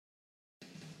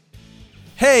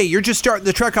Hey, you're just starting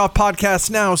the Trek Off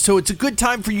podcast now, so it's a good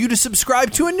time for you to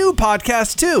subscribe to a new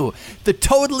podcast, too. The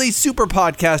Totally Super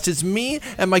Podcast is me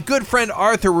and my good friend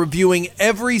Arthur reviewing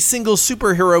every single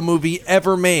superhero movie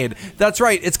ever made. That's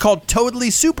right, it's called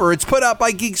Totally Super. It's put out by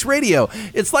Geeks Radio.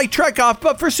 It's like Trek Off,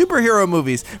 but for superhero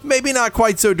movies. Maybe not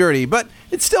quite so dirty, but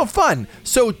it's still fun.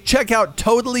 So check out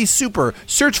Totally Super.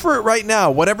 Search for it right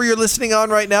now. Whatever you're listening on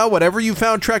right now, whatever you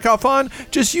found Trek Off on,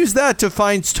 just use that to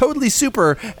find Totally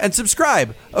Super and subscribe.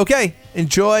 Okay,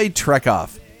 enjoy Trek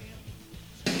Off.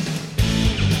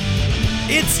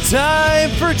 It's time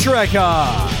for Trek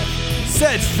Off.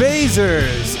 Set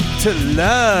phasers to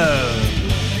love.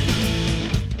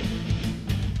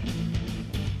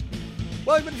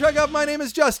 Welcome to Trek Off. My name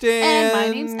is Justin. And my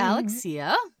name's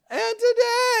Alexia. And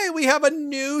today we have a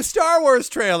new Star Wars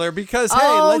trailer because,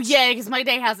 because my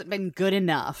day hasn't been good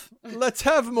enough. Let's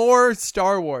have more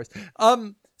Star Wars.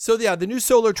 So yeah, the new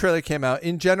Solo trailer came out.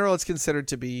 In general, it's considered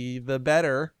to be the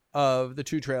better of the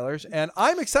two trailers, and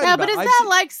I'm excited about it. Yeah, but is that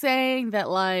like saying that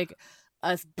like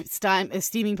a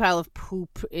steaming pile of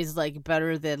poop is like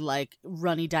better than like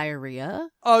runny diarrhea?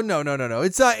 Oh no.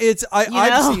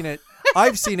 I've seen it.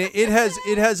 I've seen it. It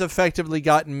has effectively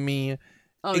gotten me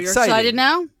Oh, excited. You're excited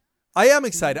now? I am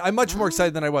excited. I'm much more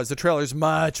excited than I was. The trailer's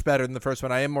much better than the first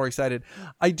one. I am more excited.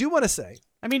 I do want to say,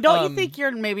 I mean, don't you think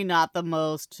you're maybe not the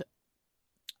most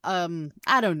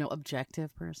I don't know,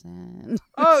 objective person?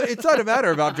 Oh, it's not a matter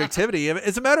of objectivity.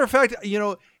 As a matter of fact,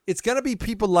 it's going to be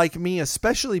people like me,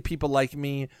 especially people like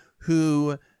me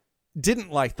who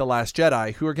didn't like The Last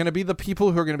Jedi, who are going to be the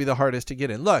people who are going to be the hardest to get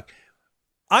in. Look,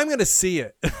 I'm going to see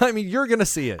it. I mean, you're going to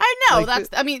see it. I know.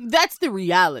 That's the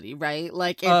reality, right?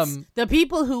 Like, it's the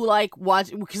people who like watch,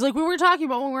 because like we were talking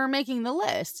about when we were making the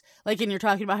list, like, and you're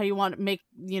talking about how you want to make,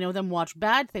 them watch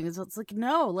bad things. It's like,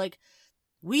 no, like,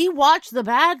 we watch the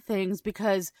bad things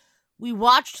because we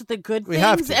watched the good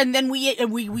things, and then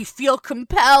we feel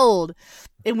compelled,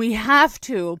 and we have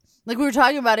to. Like we were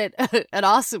talking about it at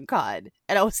AwesomeCon,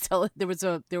 and I was telling there was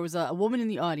a woman in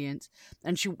the audience,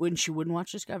 and she wouldn't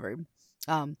watch Discovery,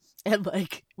 and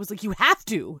like was like, you have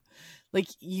to, like,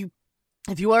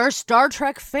 if you are a Star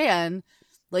Trek fan,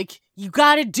 like, you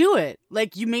gotta do it.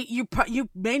 Like, you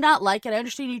may not like it. I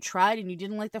understand you tried and you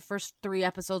didn't like the first 3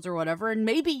 episodes or whatever, and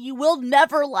maybe you will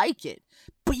never like it.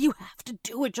 But you have to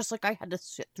do it, just like I had to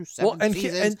sit through 7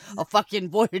 seasons of fucking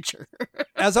Voyager.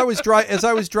 as I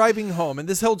was driving home, and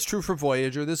this holds true for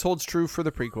Voyager, this holds true for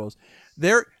the prequels.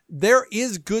 There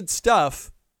is good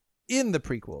stuff in the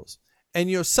prequels.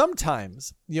 And,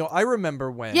 sometimes, I remember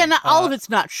when... Yeah, not all of it's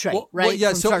not shite, right? Well,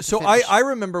 yeah, so I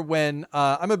remember when...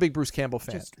 I'm a big Bruce Campbell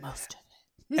fan. Just most of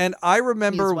it. And I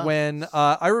remember when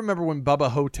Bubba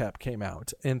Hotep came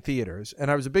out in theaters,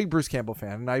 and I was a big Bruce Campbell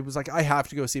fan, and I was like, I have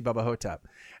to go see Bubba Hotep.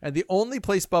 And the only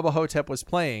place Bubba Hotep was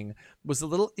playing was a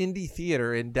little indie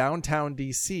theater in downtown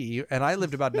D.C., and I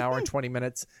lived about an hour and 20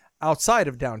 minutes outside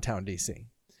of downtown D.C.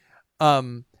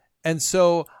 And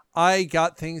so... I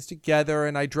got things together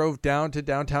and I drove down to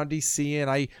downtown DC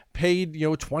and I paid,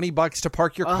 $20 to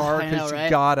park your car because you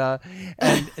gotta.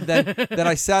 And then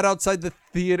I sat outside the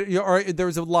theater, or there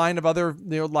was a line of other,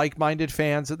 like-minded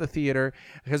fans at the theater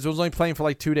because it was only playing for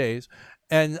like 2 days.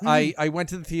 And I went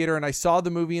to the theater and I saw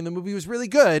the movie, and the movie was really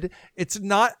good. It's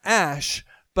not Ash,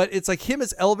 but it's like him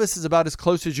as Elvis is about as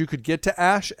close as you could get to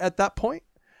Ash at that point.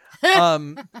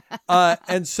 And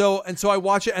so I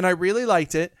watched it and I really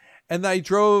liked it. And I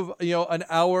drove, an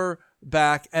hour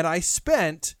back, and I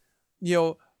spent,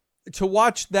 to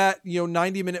watch that,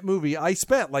 90-minute movie, I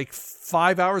spent like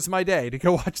 5 hours of my day to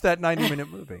go watch that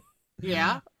 90-minute movie.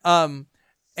 Yeah. And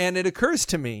it occurs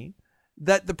to me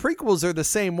that the prequels are the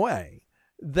same way.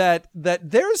 That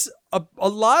there's a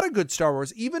lot of good Star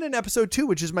Wars, even in Episode 2,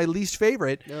 which is my least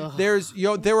favorite. Ugh. There's,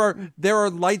 there are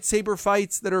lightsaber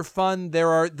fights that are fun. There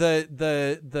are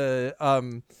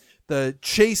the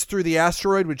chase through the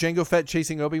asteroid with Jango Fett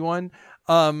chasing Obi-Wan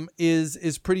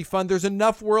is pretty fun. There's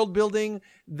enough world building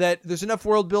that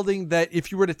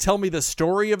if you were to tell me the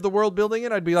story of the world building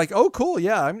it, I'd be like, oh, cool,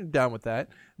 yeah, I'm down with that.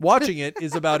 Watching it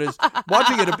is about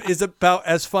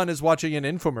as fun as watching an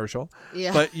infomercial.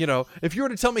 Yeah. But if you were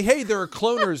to tell me, hey, there are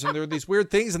cloners and there are these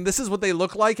weird things and this is what they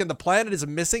look like and the planet is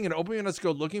missing and Obi-Wan has to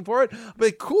go looking for it, I'd be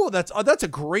like, cool, that's a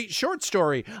great short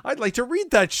story. I'd like to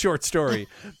read that short story.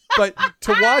 But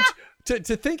to watch. To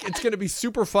think it's going to be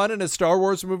super fun in a Star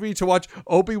Wars movie to watch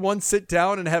Obi-Wan sit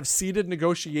down and have seated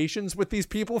negotiations with these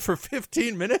people for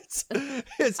 15 minutes. I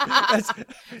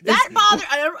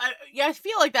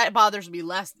feel like that bothers me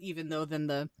less even though than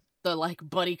the like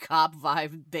buddy cop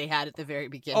vibe they had at the very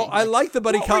beginning. Oh, I like the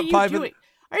buddy cop vibe.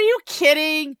 Are you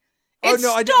kidding? It's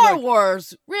Star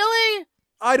Wars. Really?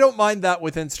 I don't mind that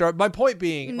within Star. My point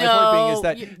being is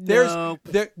that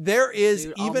there is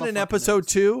even in episode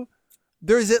 2,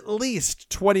 there's at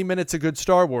least 20 minutes of good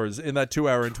Star Wars in that 2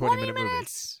 hour and 20-minute movie.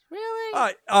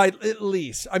 Really? At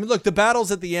least. I mean, look, the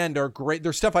battles at the end are great.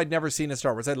 There's stuff I'd never seen in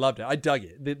Star Wars. I loved it. I dug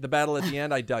it. The battle at the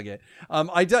end, I dug it.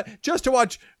 Just to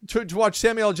watch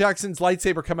Samuel L. Jackson's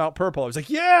lightsaber come out purple. I was like,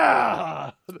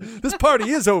 yeah, this party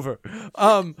is over.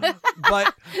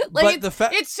 But the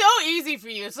fact it's so easy for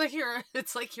you. It's like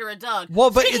you're a dog. Well,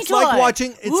 but it's like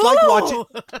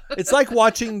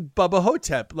watching Bubba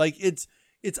Hotep. Like it's.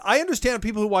 I understand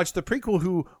people who watch the prequel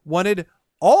who wanted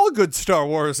all good Star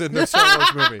Wars in their Star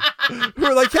Wars movie. Who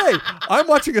are like, hey, I'm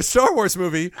watching a Star Wars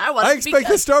movie. I expect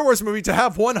the Star Wars movie to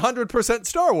have 100%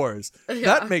 Star Wars.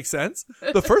 Yeah. That makes sense.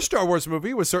 The first Star Wars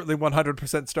movie was certainly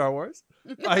 100% Star Wars.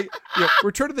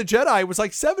 Return of the Jedi was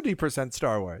like 70%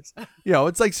 Star Wars.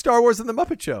 It's like Star Wars and the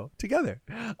Muppet Show together.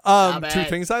 Two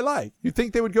things I like. You'd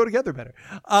think they would go together better.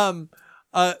 But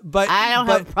I don't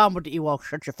have a problem with the Ewoks.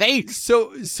 Shut your face.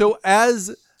 So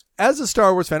as a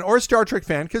Star Wars fan or a Star Trek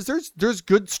fan, because there's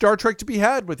good Star Trek to be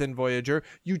had within Voyager,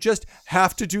 you just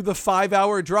have to do the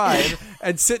 5-hour drive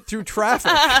and sit through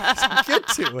traffic to get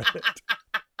to it.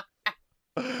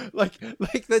 Like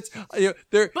that's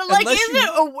there. But like,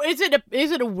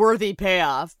 is it a worthy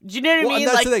payoff? Do you know what I mean?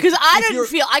 Like, because I didn't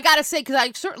feel. I gotta say, because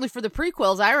I certainly for the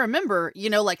prequels, I remember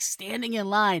like standing in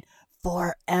line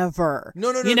forever.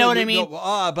 No. You know what I mean?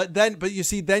 But you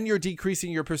see, then you're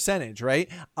decreasing your percentage, right?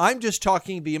 I'm just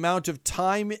talking the amount of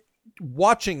time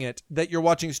watching it that you're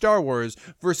watching Star Wars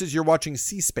versus you're watching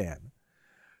C-SPAN.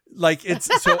 Like it's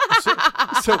so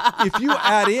if you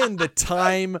add in the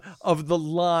time of the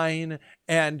line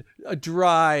and a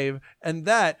drive and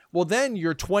that, well, then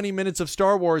your 20 minutes of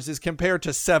Star Wars is compared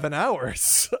to 7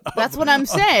 hours. That's what I'm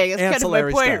saying. It's kind of my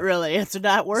point, stuff. Really. It's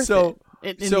not worth it.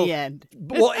 In the end.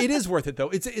 Well, it is worth it though.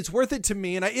 It's worth it to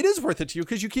me, and it is worth it to you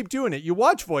because you keep doing it. You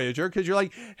watch Voyager because you're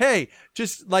like, hey,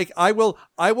 just like I will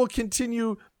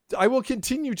continue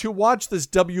to watch this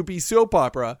WB soap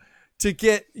opera to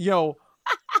get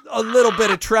a little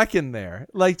bit of Trek in there.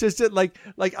 Like just like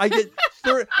I get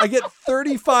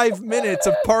 35 minutes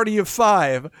of Party of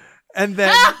Five, and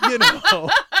then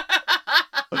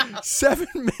 7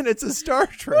 minutes of Star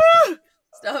Trek.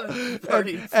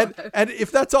 And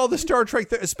if that's all the Star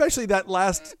Trek, especially that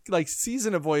last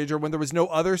season of Voyager when there was no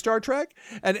other Star Trek,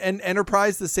 and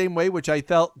Enterprise the same way, which I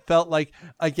felt like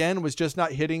again was just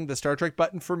not hitting the Star Trek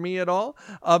button for me at all.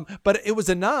 But it was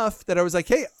enough that I was like,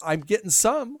 hey, I'm getting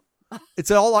some. It's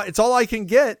all I can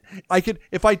get. I could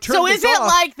if I turn. So is it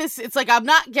like this? It's like I'm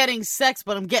not getting sex,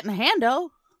 but I'm getting Hando.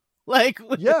 Like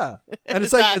yeah, and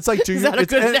it's like do you? Is that a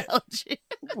good analogy?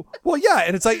 Well, yeah,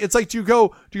 and it's like do you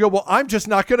go? Well, I'm just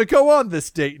not going to go on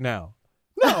this date now.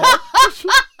 No,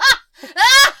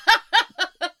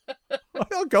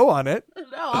 I'll go on it. No,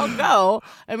 I'll go.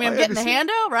 I mean, I'm getting the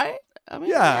Hando, right? I mean,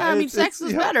 yeah. Sex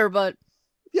is better, but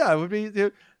yeah, it would be.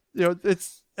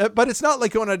 It's. But it's not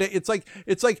like going on a date. It's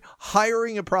like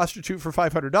hiring a prostitute for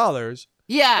 $500.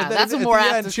 Yeah, that's a more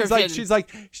apt description. She's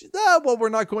like, well, we're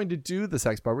not going to do the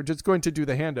sex part. We're just going to do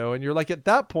the Hando. And you're like, at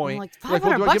that point, like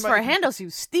 $500 for a Hando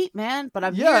seems steep, man. But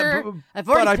I'm here. I've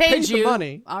already paid you. The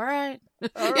money. All right.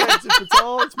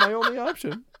 It's my only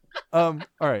option. All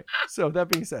right. So that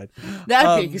being said.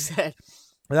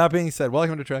 That being said,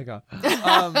 welcome to Trek Off.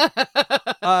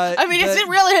 I mean, is it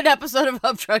really an episode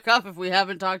of Trek Off if we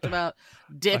haven't talked about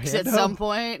dicks at some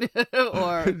point?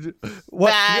 Or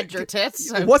badge or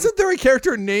tits? Wasn't there a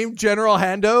character named General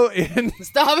Hando in...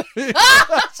 Stop it.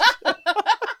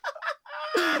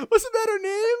 Wasn't that her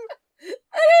name?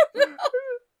 I don't know.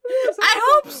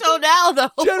 I hope so now, though.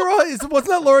 Wasn't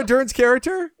that Laura Dern's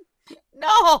character? No,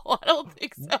 I don't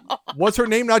think so. Was her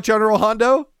name not General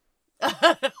Hondo?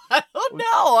 I don't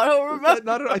know. I don't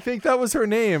remember. I think that was her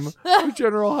name,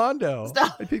 General Hondo.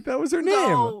 Stop. I think that was her name.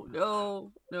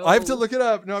 No. I have to look it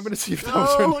up. No, I'm going to see if that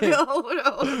was her name. No.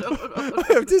 I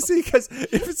have to see because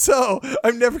if it's so,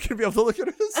 I'm never going to be able to look at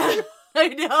her name. I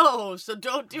know. So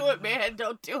don't do it, man.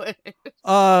 Don't do it.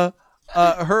 Her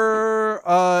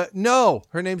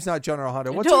name's not General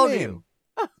Hondo. What's her name?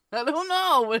 I don't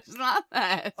know. It's not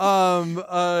that.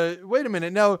 Wait a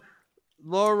minute. No.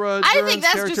 Laura Dern's I think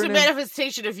that's just a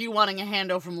manifestation of you wanting a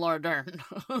Hando from Laura Dern.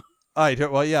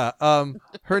 Well, yeah.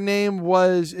 Her name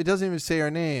was. It doesn't even say her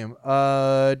name.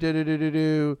 Maybe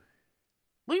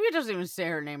it doesn't even say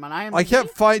her name on IMDb. I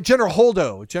can't find General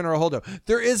Holdo.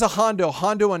 There is a Hondo.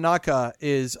 Hondo Anaka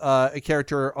is a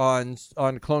character on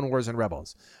Clone Wars and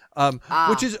Rebels,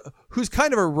 who's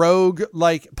kind of a rogue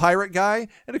like pirate guy.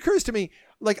 It occurs to me.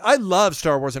 like I love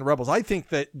Star Wars and Rebels. I think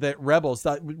that Rebels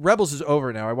is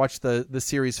over now. I watched the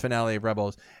series finale of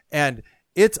Rebels, and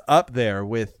it's up there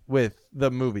with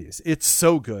the movies. It's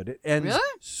so good and really?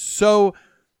 So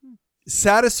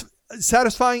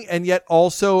satisfying, and yet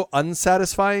also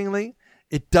unsatisfyingly.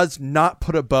 It does not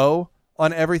put a bow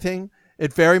on everything.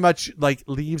 It very much like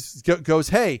goes,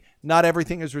 hey, not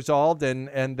everything is resolved,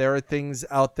 and there are things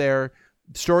out there,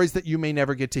 stories that you may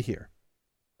never get to hear.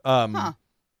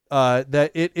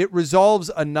 That it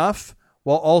resolves enough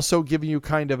while also giving you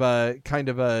kind of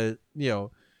a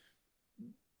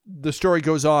the story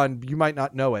goes on. You might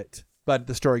not know it, but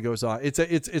the story goes on. It's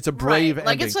a brave right.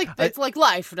 Like ending. It's like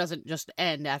life doesn't just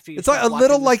end after you. It's like a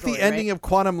little like story, the ending of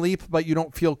Quantum Leap, but you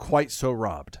don't feel quite so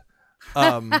robbed.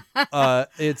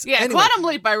 It's anyway. Quantum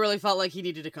Leap. I really felt like he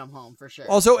needed to come home for sure.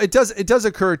 Also, it does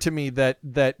occur to me that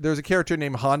there's a character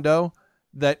named Hondo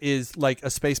that is like a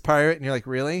space pirate, and you're like,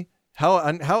 really? How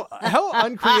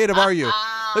uncreative are you?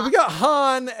 Like, we got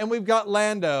Han and we've got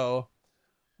Lando.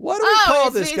 What do we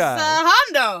call this guy?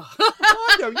 Hondo.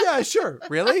 Hondo. Yeah, sure.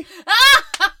 Really?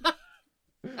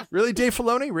 Really, Dave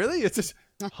Filoni? Really? It's just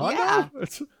Hondo?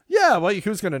 Yeah. Well,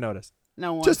 who's going to notice?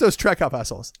 No one. Just those Trek Up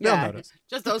assholes. They'll notice.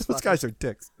 Just those guys are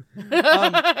dicks.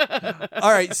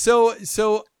 All right. So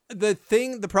the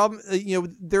problem,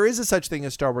 there is a such thing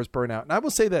as Star Wars burnout. And I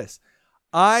will say this.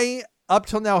 I, up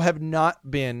till now, have not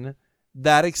been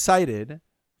that excited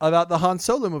about the Han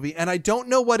Solo movie. And I don't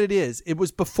know what it is. It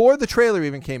was before the trailer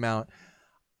even came out.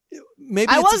 Maybe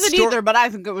I wasn't either, but I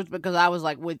think it was because I was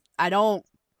like, I don't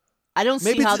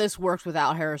see how this works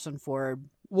without Harrison Ford.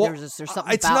 Well, there's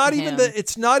something it's about not him.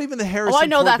 it's not even the Harrison I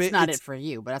know Ford that's bit. not it for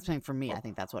you, but I'm saying for me, I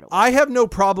think that's what it was. I have no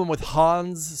problem with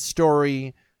Han's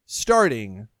story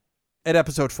starting at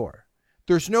episode 4.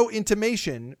 There's no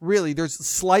intimation, really. There's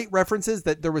slight references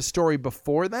that there was story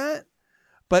before that,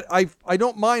 but I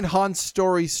don't mind Han's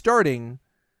story starting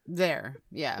there.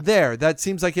 Yeah. There. That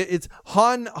seems like it's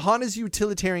Han is a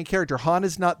utilitarian character. Han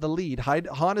is not the lead.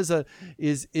 Han is a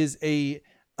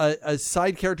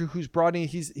side character who's brought in.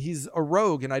 He's a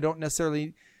rogue, and I don't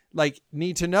necessarily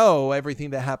need to know everything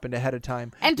that happened ahead of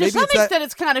time. And to some extent,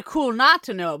 it's kind of cool not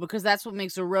to know, because that's what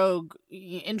makes a rogue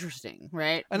interesting,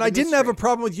 right? And I didn't have a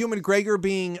problem with Ewan McGregor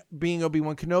being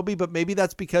Obi-Wan Kenobi, but maybe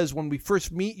that's because when we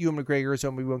first meet Ewan McGregor as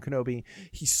Obi-Wan Kenobi,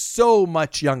 he's so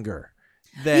much younger.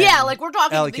 We're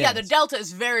talking. Alec the Delta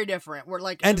is very different. We're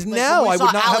now I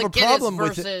would not have a problem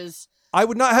with it. I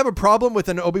would not have a problem with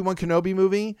an Obi-Wan Kenobi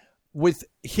movie with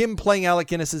him playing Alec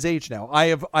Guinness's age now. I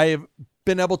have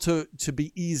been able to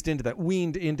be eased into that,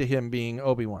 weaned into him being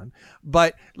Obi-Wan.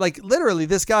 But literally,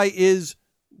 this guy is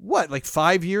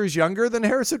 5 years younger than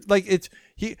Harrison.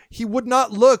 He would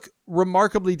not look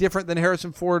remarkably different than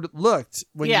Harrison Ford looked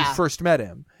when you first met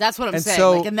him. That's what I'm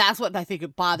saying. And that's what I think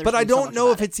it bothers me. But I don't so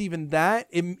know if it's even that.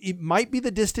 It might be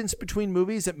the distance between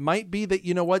movies. It might be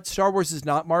that, Star Wars is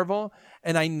not Marvel,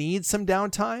 and I need some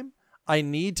downtime. I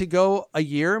need to go a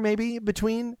year maybe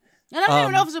between. And I don't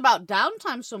even know if it's about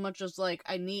downtime so much as I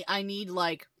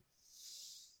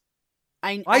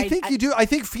think you do. I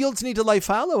think Fields need to lie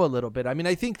fallow a little bit. I mean,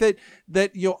 I think that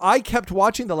I kept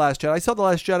watching The Last Jedi. I saw The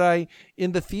Last Jedi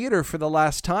in the theater for the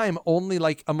last time only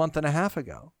a month and a half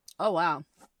ago. Oh, wow.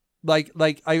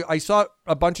 I saw it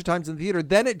a bunch of times in the theater.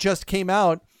 Then it just came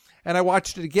out, and I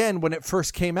watched it again when it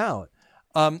first came out.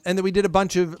 And then we did a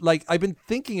bunch of I've been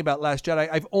thinking about Last Jedi.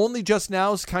 I've only just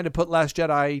now kind of put Last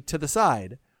Jedi to the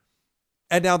side,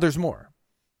 and now there's more.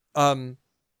 And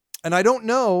I don't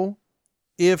know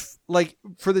if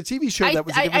for the TV show that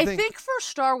was a different thing. I think for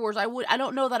Star Wars, I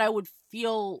don't know that I would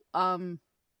feel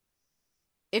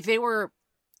if they were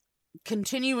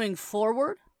continuing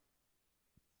forward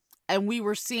and we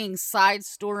were seeing side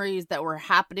stories that were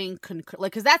happening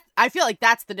because I feel like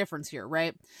that's the difference here,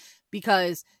 right?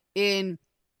 Because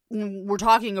we're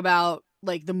talking about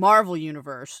the Marvel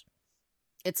universe,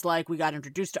 it's we got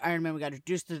introduced to Iron Man, we got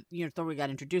introduced to Thor, we got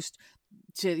introduced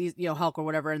to Hulk or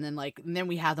whatever, and then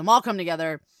we have them all come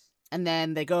together, and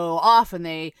then they go off and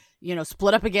they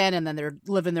split up again, and then they're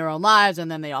living their own lives, and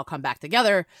then they all come back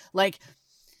together.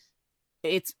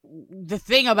 It's the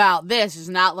thing about this is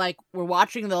not we're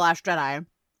watching The Last Jedi,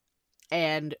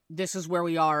 and this is where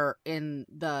we are in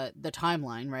the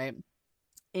timeline, right?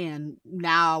 And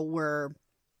now we're,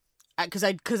 because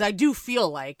I do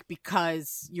feel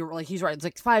because you're he's right,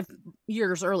 it's 5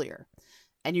 years earlier,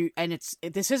 and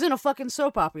this isn't a fucking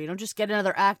soap opera. You don't just get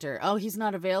another actor. Oh, he's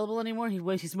not available anymore.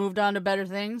 He's moved on to better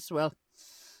things. Well,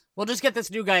 we'll just get this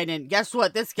new guy in. Guess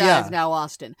what? This guy is now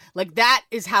Austin. That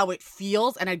is how it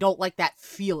feels, and I don't like that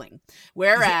feeling.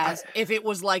 Whereas if it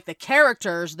was the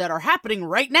characters that are happening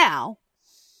right now,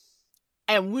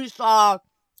 and we saw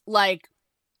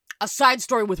a side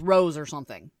story with Rose or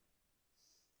something.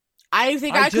 I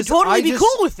think I could totally be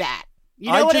cool with that.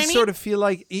 You know what I mean? I just sort of feel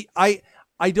like I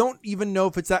don't even know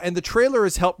if it's that. And the trailer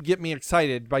has helped get me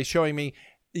excited by showing me,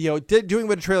 doing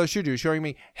what a trailer should do, showing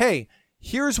me, hey,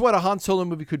 here's what a Han Solo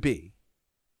movie could be.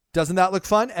 Doesn't that look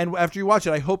fun? And after you watch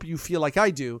it, I hope you feel like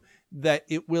I do, that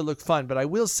it will look fun. But I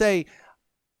will say,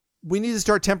 we need to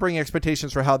start tempering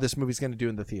expectations for how this movie's going to do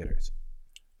in the theaters,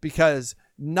 because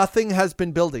nothing has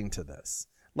been building to this.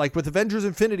 Like with Avengers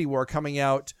Infinity War coming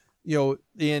out,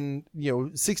 in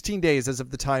 16 days as of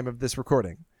the time of this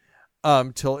recording,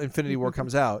 till Infinity War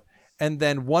comes out, and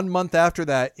then 1 month after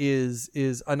that is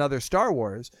another Star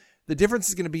Wars. The difference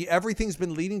is going to be everything's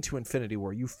been leading to Infinity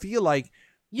War. You feel like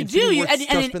and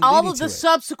in all of the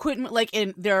subsequent, like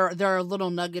there are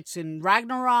little nuggets in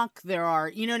Ragnarok. There are,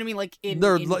 you know what I mean, like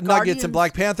there are nuggets in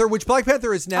Black Panther, which Black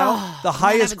Panther is now the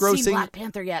highest grossing. Seen Black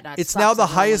Panther yet? No, it's now the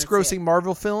highest grossing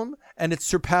Marvel film, and it's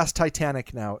surpassed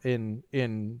Titanic now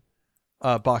in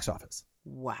box office.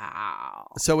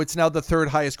 Wow! So it's now the third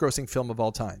highest grossing film of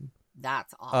all time.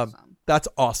 That's awesome. That's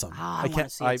awesome. I want to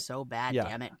see it so bad. Yeah.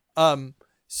 Damn it.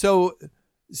 So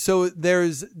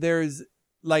there's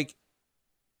like,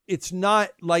 it's not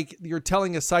like you're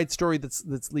telling a side story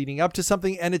that's leading up to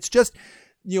something, and it's just,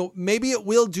 maybe it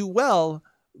will do well,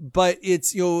 but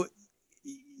it's,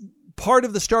 part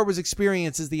of the Star Wars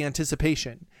experience is the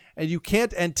anticipation, and you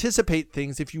can't anticipate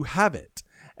things if you have it,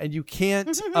 and you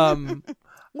can't.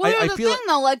 I feel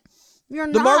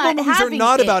the Marvel movies are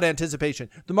not about anticipation.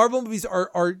 The Marvel movies are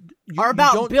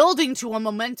about building to a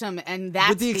momentum, and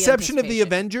that's with the exception of the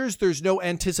Avengers. There's no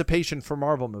anticipation for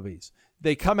Marvel movies.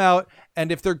 They come out,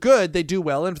 and if they're good, they do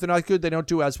well, and if they're not good, they don't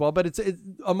do as well. But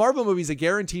a Marvel movie is a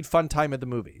guaranteed fun time at the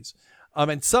movies,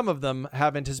 and some of them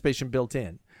have anticipation built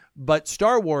in. But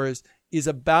Star Wars is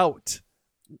about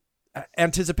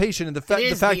anticipation, and the fact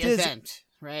is,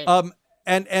 right?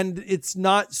 And it's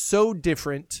not so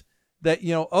different that,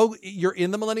 you're in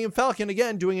the Millennium Falcon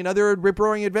again, doing another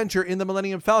rip-roaring adventure in the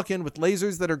Millennium Falcon with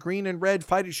lasers that are green and red,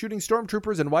 shooting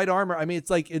stormtroopers in white armor. I mean,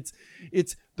 it's like,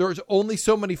 there's only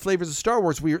so many flavors of Star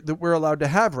Wars that we're allowed to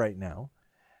have right now.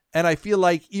 And I feel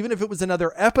like even if it was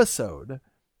another episode,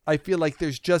 I feel like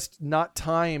there's just not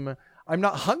time. I'm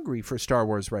not hungry for Star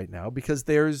Wars right now, because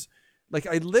there's, like,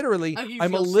 I'm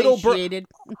a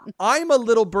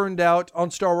little burned out on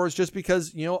Star Wars, just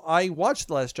because, I watched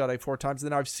The Last Jedi 4 times,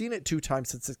 and then I've seen it 2 times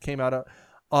since it came out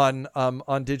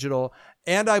on digital,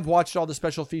 and I've watched all the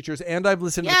special features, and I've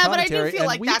listened to the commentary, but I do feel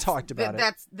like we talked about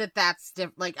it. That's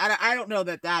different. Like, I don't know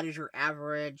that is your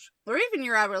average, or even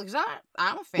your average. Because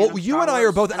I'm a fan. Well, of you Star and I Wars,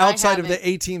 are both outside of the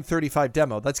 1835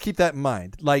 demo. Let's keep that in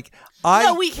mind. Like,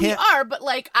 we are, but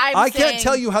like I can't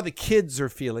tell you how the kids are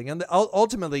feeling, and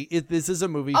ultimately, this is a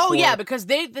movie. Oh yeah, because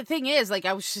the thing is, like,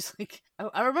 I was just like,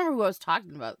 I remember who I was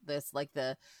talking about this, like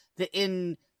the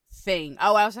in thing.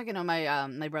 Oh, I was talking to my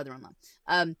my brother-in-law,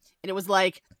 and it was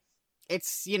like,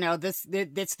 it's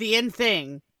it's the in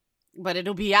thing, but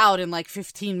it'll be out in like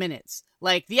 15 minutes.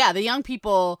 Like, yeah, the young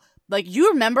people, like, you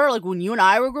remember, like, when you and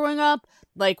I were growing up,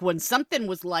 like, when something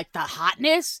was like the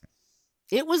hotness,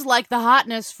 it was like the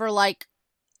hotness for like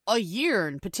a year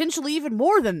and potentially even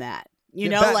more than that.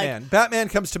 Batman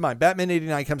comes to mind. Batman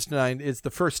 89 comes to mind. Is the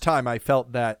first time I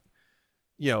felt that,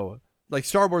 like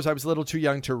Star Wars, I was a little too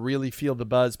young to really feel the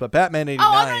buzz, but Batman 89.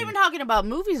 Oh, I'm not even talking about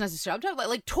movies necessarily. I'm talking about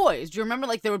like toys. Do you remember,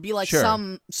 like, there would be like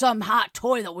some hot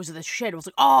toy that was the shit? It was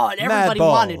like, oh, and everybody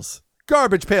wanted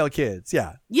Garbage Pail Kids.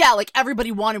 Yeah. Yeah, like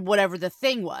everybody wanted whatever the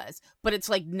thing was. But it's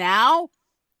like now,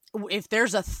 if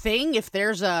there's a thing, if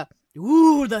there's the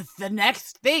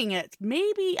next thing,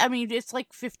 it's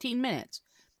like 15 minutes.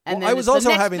 And then I was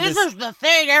also having this is the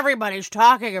thing everybody's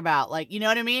talking about. Like, you know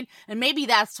what I mean? And maybe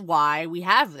that's why we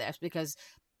have this, because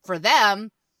for them,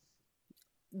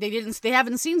 they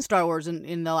haven't seen Star Wars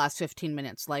in the last 15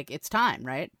 minutes. Like, it's time,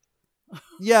 right?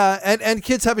 Yeah, and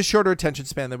kids have a shorter attention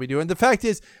span than we do. And the fact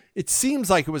is, it seems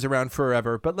like it was around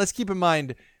forever, but let's keep in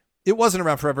mind, it wasn't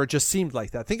around forever. It just seemed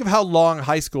like that. Think of how long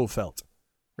high school felt,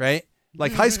 right?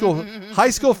 Like high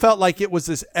school felt like it was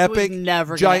this epic,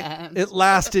 giant. It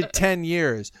lasted 10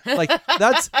 years. Like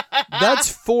that's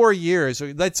 4 years.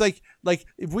 That's like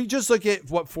if we just look at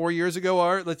what 4 years ago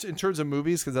are, let's in terms of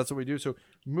movies, because that's what we do. So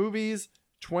movies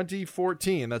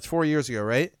 2014, that's 4 years ago,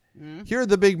 right? Mm-hmm. Here are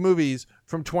the big movies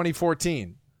from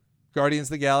 2014: Guardians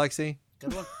of the Galaxy,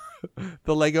 good one.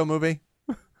 The Lego Movie,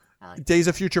 Days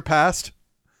of Future Past,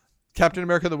 Captain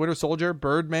America: The Winter Soldier,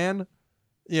 Birdman,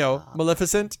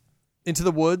 Maleficent, Into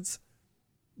the Woods,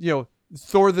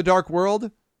 Thor: The Dark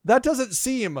World. That doesn't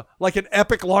seem like an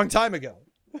epic long time ago.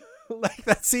 Like,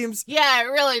 that seems... Yeah, it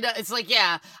really does. It's like,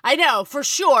 yeah, I know, for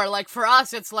sure. Like, for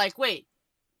us, it's like, wait,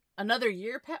 Another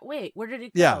year? Wait, where did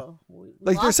it Yeah. go?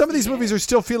 Like there's some of these movies are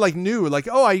still feel like new. Like,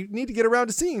 oh, I need to get around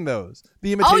to seeing those.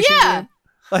 The Imitation Game.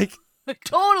 Like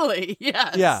totally.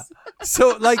 Yes. Yeah.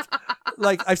 So like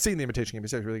I've seen The Imitation Game.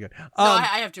 It's really good. No,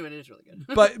 I have to, and it is really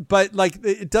good. but like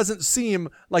it doesn't seem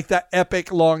like that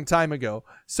epic long time ago.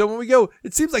 So when we go,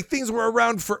 it seems like things were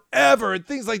around forever and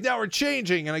things like now are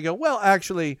changing. And I go, well,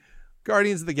 actually,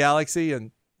 Guardians of the Galaxy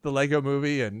and the Lego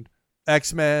Movie and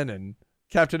X-Men and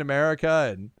Captain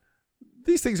America and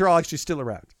these things are all actually still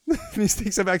around. These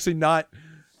things have actually not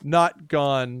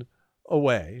gone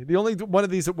away. The only one of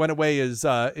these that went away is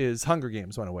Hunger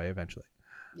Games went away eventually.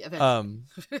 Yeah, eventually.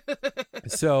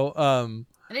 And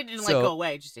it didn't go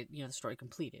away, just the story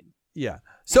completed. Yeah.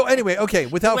 So anyway, okay,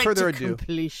 without further ado.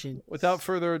 Completion. Without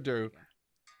further ado.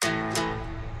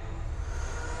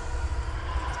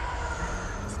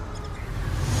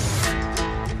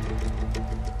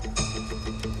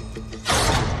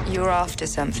 You're after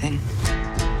something.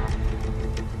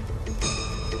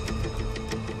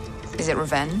 Is it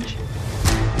revenge?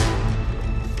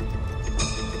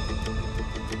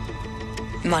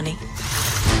 Money?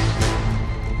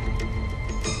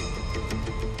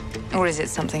 Or is it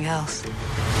something else?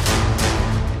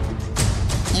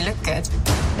 You look good.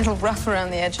 A little rough around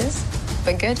the edges,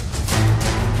 but good.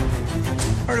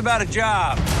 Heard about a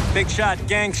job. Big shot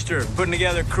gangster putting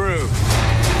together crew.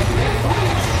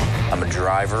 I'm a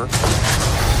driver,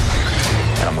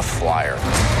 and I'm a flyer.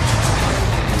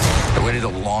 I waited a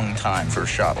long time for a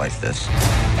shot like this.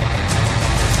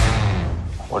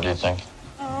 What do you think?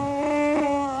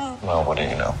 Well, what do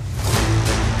you know?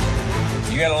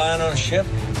 You got a line on a ship?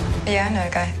 Yeah, I know a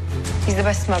guy. He's the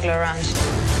best smuggler around.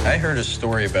 I heard a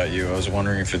story about you. I was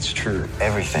wondering if it's true.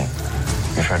 Everything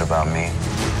you've heard about me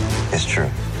is true.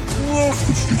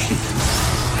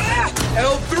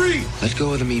 L3! Let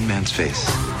go of the mean man's face.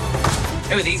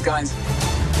 Who are these guys?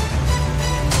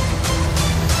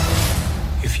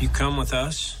 If you come with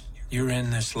us, you're in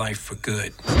this life for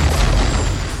good.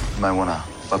 You might want to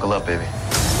buckle up, baby.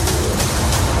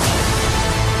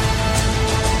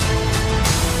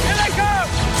 Here they come!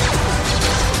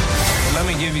 Let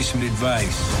me give you some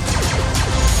advice.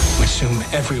 Assume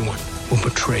everyone will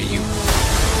betray you,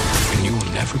 and you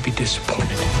will never be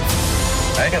disappointed.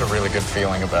 I got a really good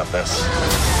feeling about this.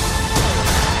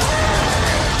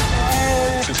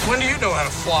 Since when do you know how to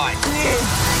fly?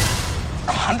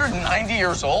 190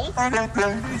 years old?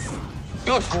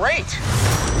 You look great.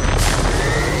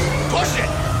 Push it!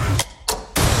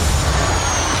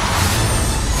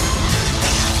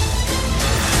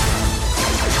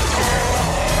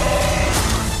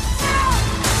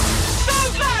 So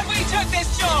glad we took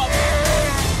this job!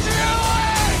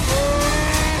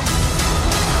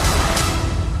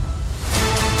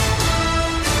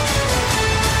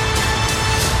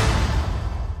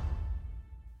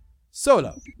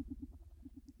 Solo.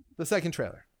 The second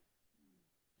trailer.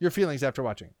 Your feelings after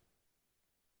watching.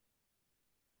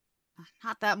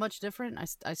 Not that much different.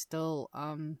 I still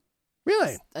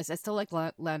Really? I still like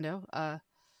Lando. I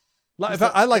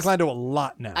like Lando a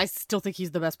lot now. I still think he's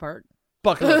the best part.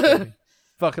 Buckle up, baby.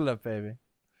 Buckle up, baby.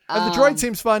 And the droid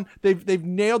seems fun. They've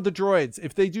nailed the droids.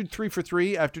 If they do 3 for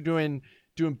 3 after doing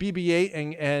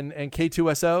BB-8 and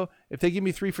K2SO, if they give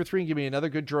me 3 for 3 and give me another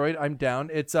good droid, I'm down.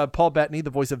 It's Paul Bettany,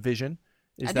 the voice of Vision.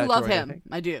 I do love him.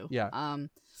 I do. Yeah.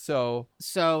 So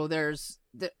there's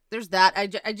that. I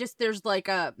just there's like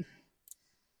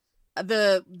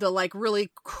the like really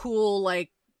cool like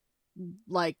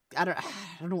I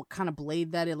don't know what kind of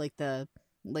blade that is, like the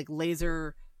like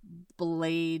laser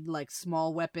blade, like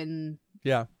small weapon.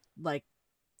 Yeah. Like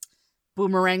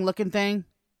boomerang looking thing.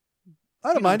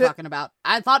 I don't mind it. Talking about.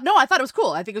 I thought it was cool.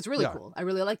 I think it was really cool. I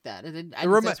really like that.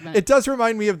 It does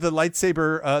remind me of the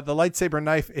lightsaber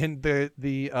knife in the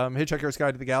Hitchhiker's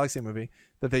Guide to the Galaxy movie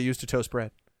that they used to toast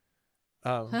bread.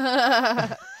 No,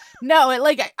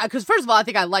 because first of all, I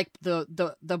think I like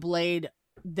the blade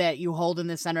that you hold in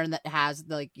the center and that has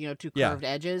two curved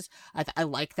edges. I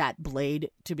like that blade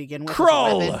to begin with.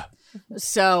 Krull!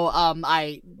 So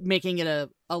I making it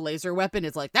a laser weapon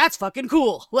is like, that's fucking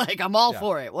cool. Like I'm all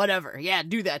for it. Whatever. Yeah,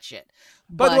 do that shit.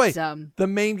 By the way, the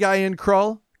main guy in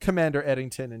Krull, Commander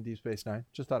Eddington in Deep Space Nine.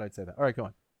 Just thought I'd say that. All right, go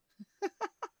on.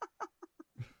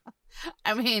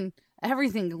 I mean,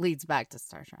 everything leads back to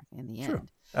Star Trek in the end.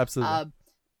 Absolutely.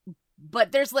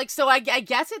 But there's I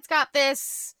guess it's got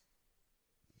this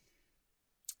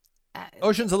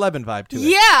Ocean's 11 vibe to it.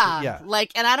 Yeah.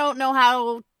 And I don't know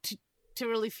how to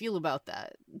really feel about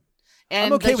that. And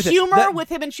I'm okay the with humor with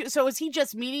him and Chewie. So is he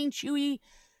just meeting Chewie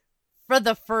for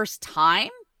the first time?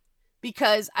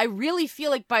 Because I really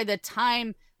feel like by the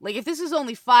time, if this was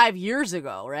only 5 years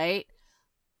ago, right?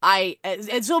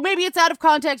 and so maybe it's out of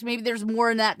context. Maybe there's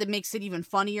more in that makes it even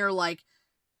funnier. Like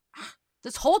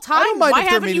this whole time, I don't mind why if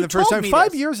they're haven't meeting you the first told time. me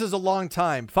 5 this? years is a long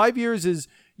time. 5 years is,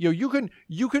 you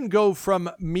can go from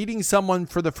meeting someone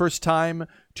for the first time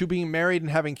to being married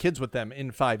and having kids with them in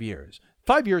 5 years.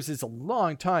 5 years is a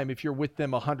long time if you're with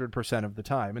them 100% of the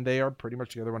time, and they are pretty much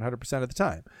together 100% of the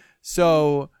time.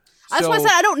 So that's why I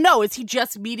said I don't know. Is he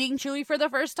just meeting Chewie for the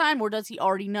first time, or does he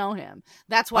already know him?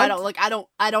 That's why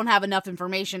I don't have enough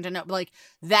information to know. Like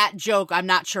that joke, I'm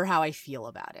not sure how I feel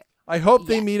about it. I hope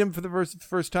they meet him for the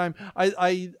first time.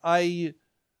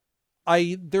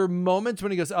 There are moments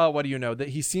when he goes, "Oh, what do you know?" That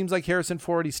he seems like Harrison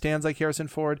Ford. He stands like Harrison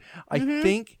Ford. I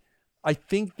think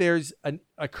there's a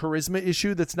charisma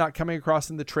issue that's not coming across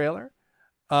in the trailer.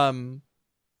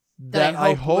 That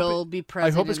I hope will be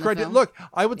present. I hope it's corrected. Look,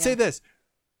 I would say this: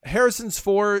 Harrison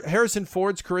Ford's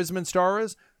charisma in Star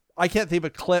Wars. I can't think of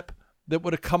a clip that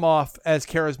would have come off as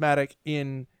charismatic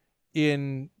in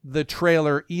the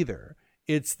trailer either.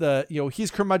 It's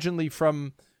he's curmudgeonly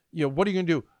from, what are you gonna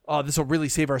do? Oh, this will really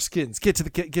save our skins. Get to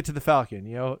the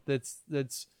Falcon.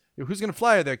 That's who's gonna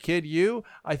fly her there, kid? You?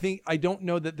 I don't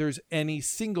know that there's any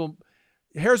single.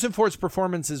 Harrison Ford's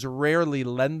performances rarely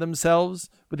lend themselves,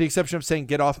 with the exception of saying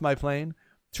 "Get off my plane,"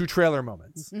 to trailer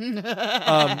moments.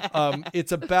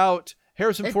 It's about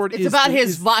Harrison Ford. It's about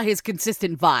his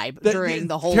consistent vibe during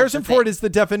the whole. Harrison Ford is the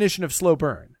definition of slow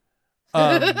burn.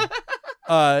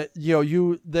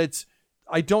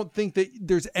 I don't think that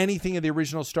there's anything in the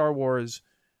original Star Wars,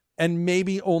 and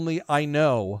maybe only I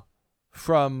know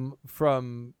from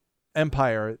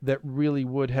Empire, that really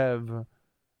would have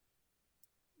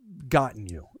gotten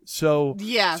you. So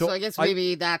I guess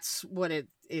maybe that's what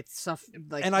it's stuff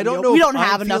like. And I don't know. We don't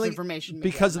have enough information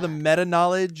because of the meta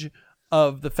knowledge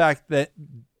of the fact that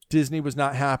Disney was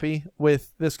not happy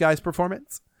with this guy's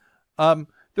performance. There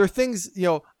are things,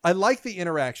 I like the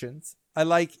interactions. I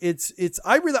like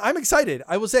I'm excited.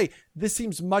 I will say this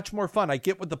seems much more fun. I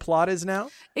get what the plot is now.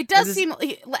 It does seem,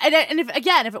 and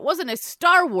if it wasn't a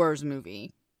Star Wars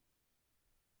movie,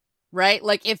 right?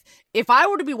 Like if I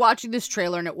were to be watching this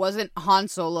trailer and it wasn't Han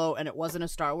Solo and it wasn't a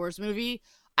Star Wars movie,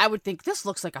 I would think this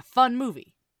looks like a fun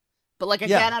movie. But I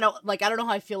don't know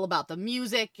how I feel about the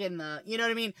music and the, you know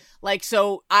what I mean? Like,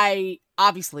 so I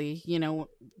obviously,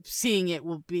 seeing it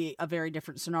will be a very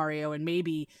different scenario, and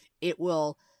maybe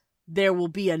there will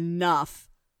be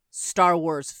enough Star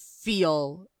Wars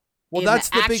feel. Well, that's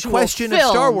the big question of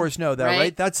Star Wars,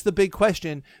 right? That's the big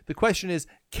question. The question is,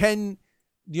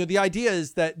 the idea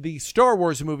is that the Star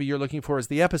Wars movie you're looking for is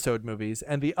the episode movies,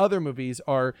 and the other movies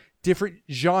are different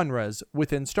genres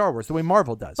within Star Wars, the way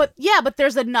Marvel does. But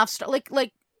there's enough like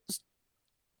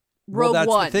Rogue One.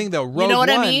 Well, that's the thing, though. You know what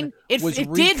I mean? It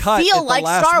did feel like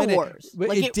Star Wars.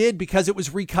 It did, because it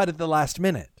was recut at the last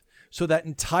minute. So that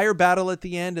entire battle at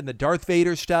the end and the Darth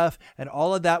Vader stuff and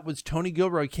all of that was Tony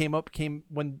Gilroy came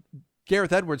when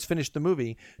Gareth Edwards finished the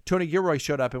movie. Tony Gilroy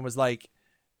showed up and was like,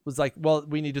 well,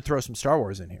 we need to throw some Star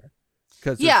Wars in here.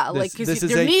 This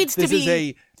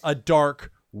is a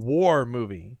dark war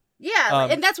movie. Yeah,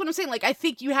 and that's what I'm saying. Like, I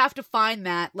think you have to find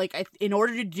that, in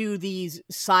order to do these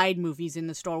side movies in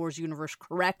the Star Wars universe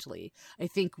correctly, I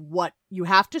think what you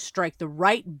have to strike the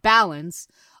right balance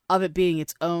of it being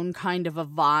its own kind of a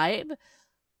vibe,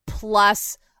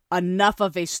 plus enough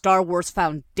of a Star Wars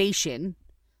foundation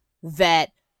that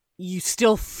you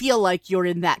still feel like you're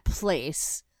in that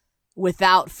place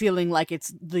without feeling like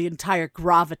it's the entire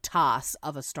gravitas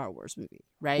of a Star Wars movie,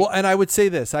 right? Well, and I would say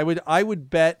this. I would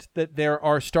bet that there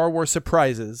are Star Wars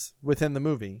surprises within the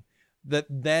movie that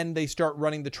then they start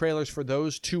running the trailers for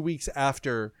those 2 weeks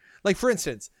after. Like, for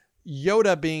instance,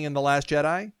 Yoda being in The Last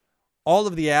Jedi. All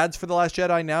of the ads for The Last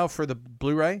Jedi now for the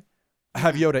Blu-ray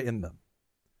have Yoda in them.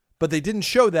 But they didn't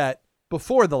show that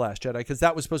before The Last Jedi because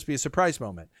that was supposed to be a surprise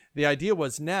moment. The idea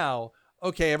was now,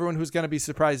 okay, everyone who's going to be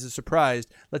surprised is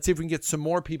surprised. Let's see if we can get some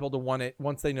more people to want it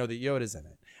once they know that Yoda's in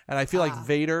it. And I feel like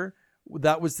Vader,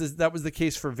 that was the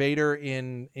case for Vader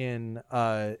in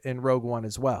Rogue One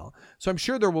as well. So I'm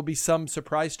sure there will be some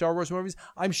surprise Star Wars movies.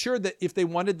 I'm sure that if they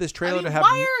wanted this trailer to have,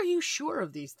 why are you sure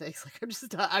of these things? Like,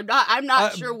 I'm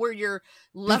not sure where your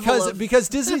level because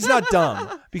Disney's not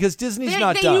dumb. Because Disney's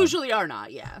not dumb. They usually are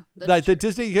not. Yeah, like the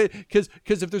Disney, because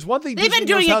if there's one thing they've been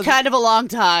doing it kind of a long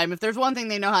time. If there's one thing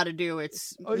they know how to do,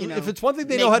 it's if it's one thing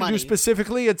they know how to do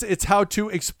specifically, it's how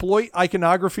to exploit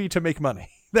iconography to make money.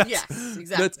 Yes,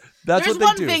 exactly. That's There's what they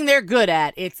one do. thing they're good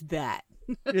at. It's that.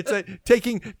 It's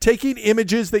taking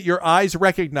images that your eyes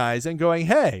recognize and going,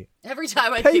 "Hey." Every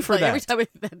time I pay think for that.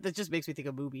 That just makes me think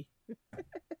of Movie.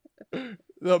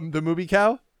 The movie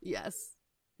Cow. Yes.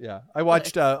 Yeah, I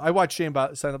watched Silent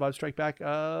Bob Strike Back 2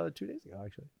 days ago.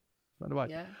 Actually, to watch.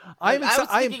 Yeah. I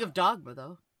was thinking of Dogma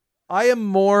though. I am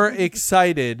more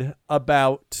excited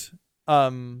about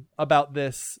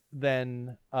this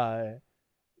than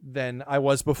I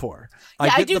was before.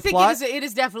 Yeah, I do think it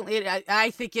is definitely.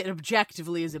 I think it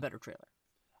objectively is a better trailer.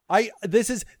 This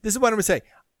is what I'm gonna say.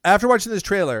 After watching this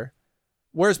trailer,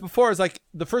 whereas before it's like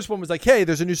the first one was like, hey,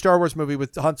 there's a new Star Wars movie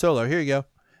with Han Solo. Here you go.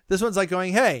 This one's like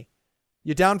going, hey,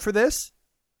 you down for this?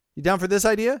 You down for this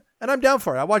idea? And I'm down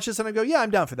for it. I watch this and I go, yeah, I'm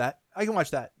down for that. I can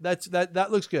watch that.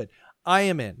 That looks good. I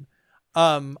am in.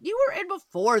 You were in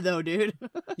before though, dude.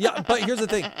 Yeah, but here's the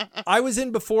thing. I was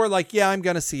in before, like, yeah, I'm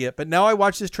gonna see it. But now I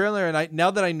watch this trailer and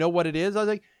now that I know what it is, I was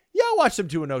like, yeah, I'll watch them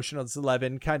do an Ocean's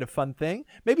 11 kind of fun thing.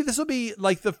 Maybe this will be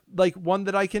like one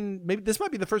that I can. Maybe this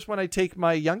might be the first one I take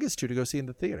my youngest to go see in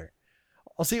the theater.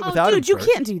 I'll see it without him. Dude, you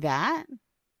can't do that.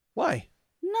 Why?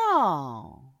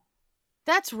 No,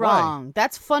 that's wrong. Why?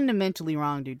 That's fundamentally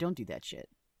wrong, dude. Don't do that shit.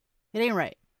 It ain't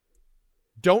right.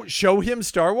 Don't show him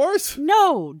Star Wars?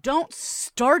 No, don't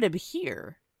start him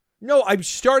here. No, I'm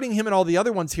starting him and all the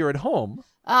other ones here at home.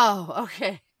 Oh,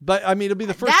 okay. But I mean, it'll be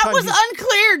the first time. That was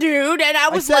unclear, dude. And I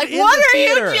was like, "What are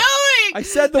you doing?" I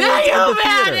said the word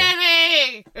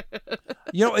in the theater.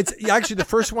 You know, it's actually the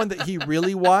first one that he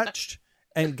really watched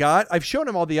and got. I've shown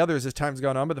him all the others as time's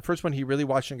gone on, but the first one he really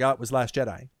watched and got was Last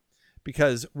Jedi,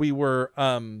 because we had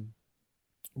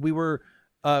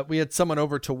someone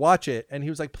over to watch it, and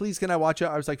he was like, "Please, can I watch it?"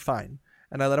 I was like, "Fine,"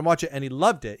 and I let him watch it, and he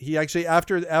loved it. He actually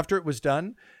after it was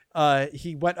done.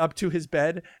 He went up to his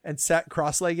bed and sat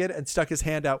cross-legged and stuck his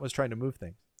hand out and was trying to move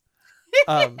things.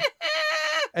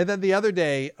 And then the other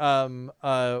day, when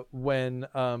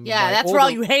that's for all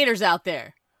you haters out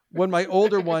there. When my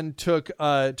older one took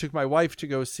my wife to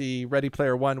go see Ready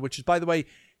Player One, which is, by the way,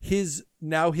 his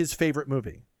favorite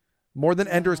movie. More than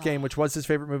Ender's Game, which was his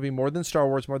favorite movie, more than Star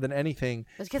Wars, more than anything.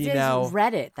 It's because he hasn't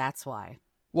read it, that's why.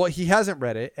 Well, he hasn't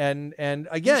read it, and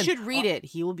again, you should read it.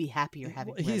 He will be happier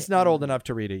having read it. He's not old enough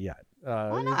to read it yet.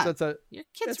 Why not? Your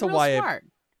kid's real smart.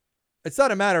 It's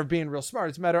not a matter of being real smart.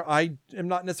 It's a matter I am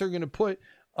not necessarily going to put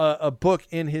a book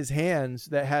in his hands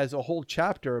that has a whole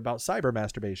chapter about cyber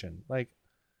masturbation. Like,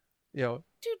 dude,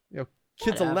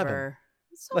 kid's whatever. 11.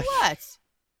 So what?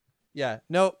 Yeah,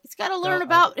 no. He's got to learn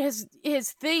about his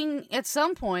thing at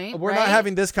some point. We're not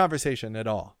having this conversation at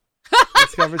all.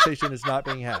 This conversation is not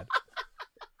being had.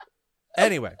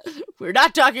 Anyway, we're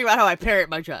not talking about how I parent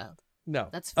my child. No,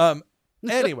 that's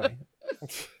anyway.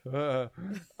 I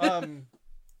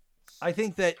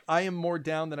think that I am more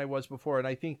down than I was before, and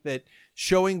I think that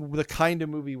showing the kind of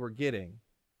movie we're getting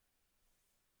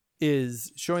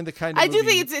is showing the kind of. I do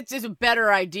think it's a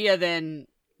better idea than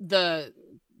the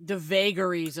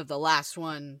vagaries of the last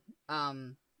one.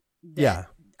 Yeah,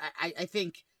 I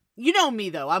think, you know me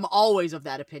though. I'm always of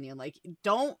that opinion. Like,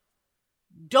 don't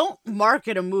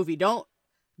market a movie. Don't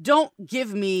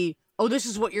give me, oh, this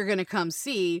is what you're going to come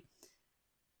see,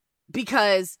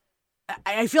 because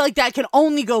I feel like that can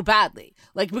only go badly.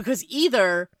 Like, because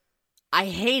either I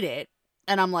hate it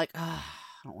and I'm like, I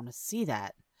don't want to see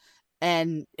that.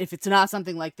 And if it's not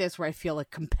something like this where I feel like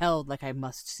compelled, like I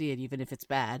must see it, even if it's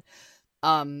bad,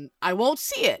 I won't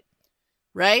see it.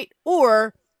 Right?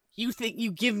 Or you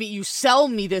sell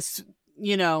me this,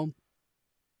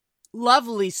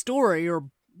 lovely story or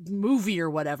movie or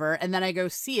whatever, and then I go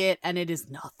see it and it is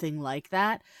nothing like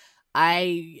that.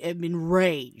 I am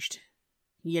enraged.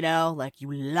 Like,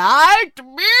 you lied to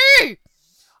me.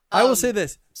 I will say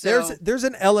this. There's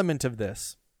an element of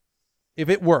this. If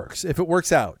it works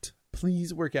out,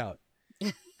 please work out.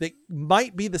 That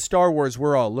might be the Star Wars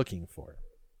we're all looking for.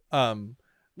 What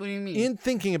do you mean? In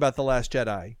thinking about The Last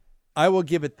Jedi, I will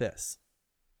give it this.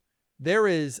 There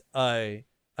is a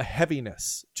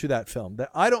heaviness to that film that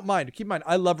I don't mind. Keep in mind,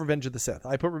 I love Revenge of the Sith.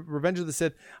 I put Revenge of the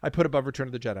Sith, I put above Return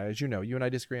of the Jedi, as you know. You and I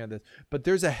disagree on this. But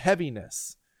there's a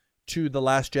heaviness to The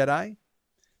Last Jedi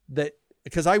that,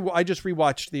 because I just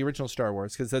rewatched the original Star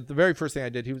Wars, because the very first thing I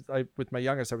did, with my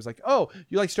youngest, I was like, oh,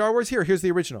 you like Star Wars? Here's the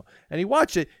original. And he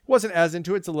watched it. He wasn't as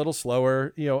into it. It's a little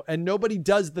slower, and nobody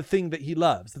does the thing that he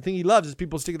loves. The thing he loves is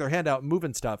people sticking their hand out and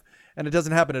moving stuff, and it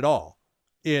doesn't happen at all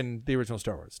in the original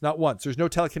Star Wars. Not once. There's no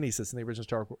telekinesis in the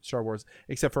original Star Wars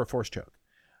except for a force choke.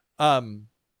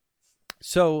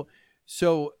 So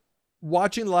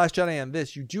watching The Last Jedi and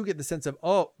this, you do get the sense of,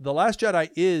 oh, The Last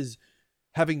Jedi is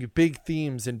having big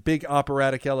themes and big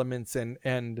operatic elements and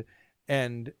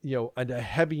a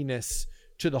heaviness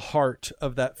to the heart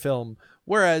of that film.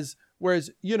 Whereas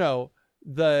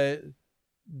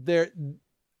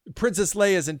Princess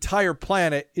Leia's entire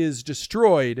planet is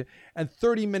destroyed, and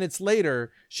 30 minutes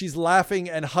later, she's laughing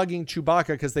and hugging Chewbacca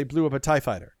because they blew up a TIE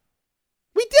fighter.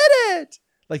 We did it!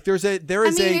 Like there is is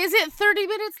it 30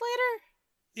 minutes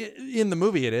later? In the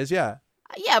movie it is, yeah.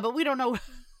 Yeah, but we don't know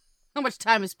how much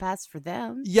time has passed for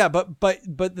them. Yeah, but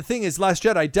the thing is, Last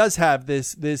Jedi does have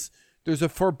this. There's a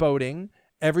foreboding.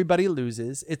 Everybody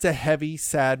loses. It's a heavy,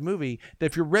 sad movie. That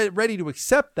if you're ready to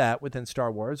accept that within Star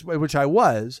Wars, which I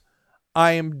was,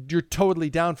 you're totally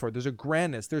down for it. There's a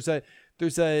grandness. There's a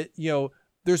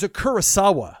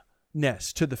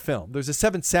Kurosawa-ness to the film. There's a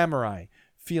Seven Samurai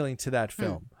feeling to that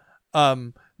film.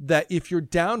 That if you're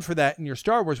down for that in your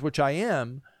Star Wars, which I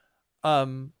am,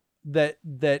 that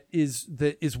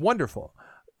is wonderful.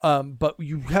 But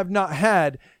you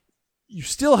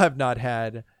still have not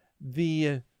had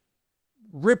the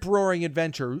rip-roaring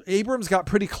adventure. Abrams got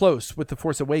pretty close with The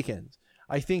Force Awakens.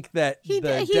 I think that he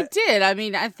did. I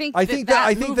mean, I think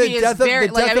that movie is very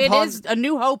like. I mean, it is A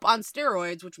New Hope on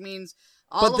steroids, which means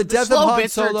all of the slow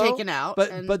bits are taken out.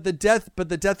 But the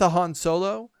death of Han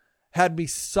Solo had me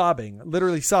sobbing,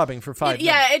 literally sobbing for 5 minutes.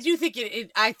 Yeah, I do think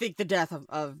I think the death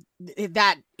of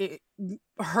that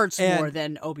hurts more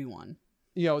than Obi-Wan.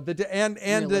 You know,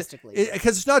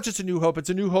 because it's not just A New Hope; it's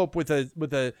A New Hope with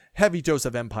a heavy dose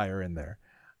of Empire in there.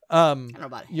 I don't know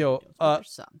about there's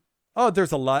some. Oh,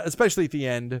 there's a lot, especially at the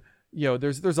end. You know,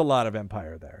 there's a lot of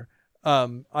Empire there.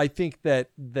 I think that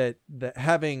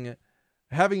having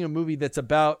a movie that's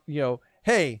about, you know,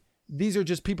 hey, these are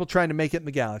just people trying to make it in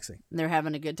the galaxy. They're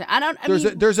having a good time.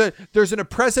 There's an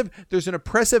oppressive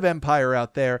empire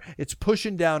out there. It's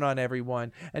pushing down on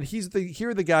everyone, and here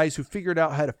are the guys who figured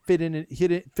out how to fit in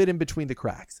between the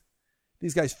cracks.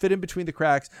 These guys fit in between the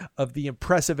cracks of the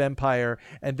oppressive empire,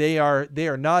 and they are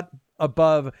not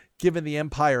above giving the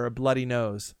empire a bloody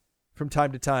nose from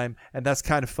time to time, and that's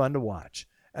kind of fun to watch.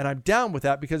 And I'm down with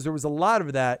that because there was a lot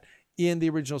of that in the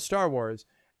original Star Wars,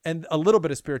 and a little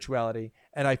bit of spirituality.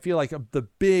 And I feel like the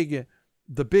big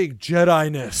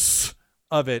Jedi-ness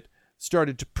of it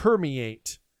started to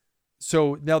permeate.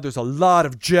 So now there's a lot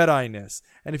of Jedi-ness.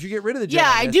 And if you get rid of the Jedi-ness...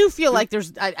 Yeah, I do feel like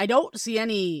there's... I don't see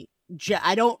any...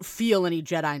 I don't feel any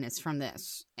Jedi-ness from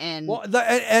this. And... Well,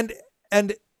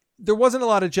 and there wasn't a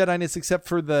lot of Jedi-ness except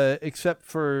for the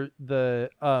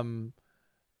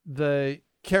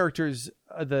characters,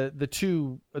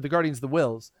 the Guardians of the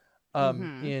Wills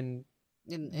in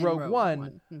Rogue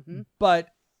One. Mm-hmm. But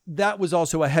that was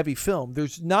also a heavy film.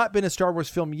 There's not been a Star Wars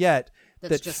film yet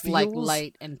that just feels, like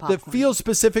light and popcorn. That feels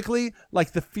specifically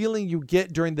like the feeling you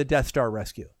get during the Death Star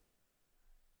rescue.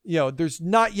 You know, there's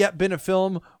not yet been a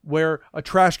film where a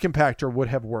trash compactor would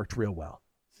have worked real well.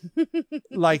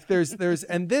 Like there's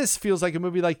and this feels like a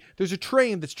movie like there's a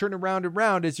train that's turning round and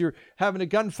round as you're having a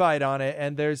gunfight on it,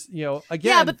 and there's, you know,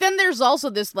 again. Yeah, but then there's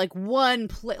also this like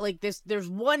there's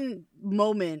one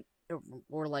moment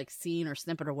or like scene or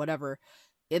snippet or whatever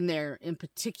in there in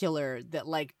particular that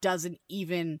like doesn't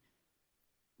even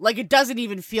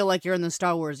feel like you're in the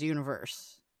Star Wars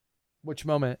universe. Which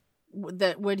moment?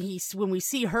 That when we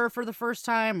see her for the first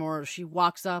time, or she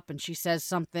walks up and she says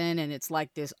something and it's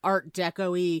like this Art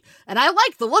Deco-y, and I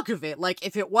like the look of it. Like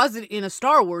if it wasn't in a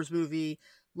Star Wars movie,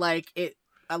 like it,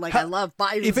 I love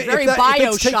it was very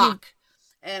BioShock,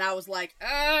 and I was like,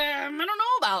 I don't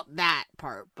know about that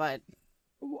part, but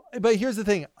here's the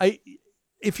thing,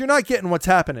 if you're not getting what's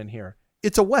happening here,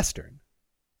 it's a Western.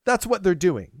 That's what they're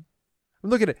doing.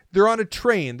 Look at it. They're on a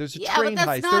train. There's a train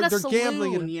heist. They're saloon,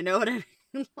 gambling. You know what I mean?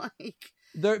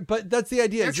 But that's the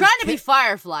idea. They're trying to be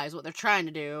Fireflies, what they're trying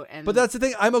to do, but that's the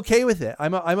thing. I'm okay with it.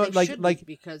 I'm do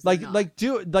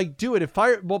it.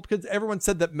 Because everyone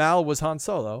said that Mal was Han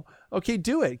Solo. Okay,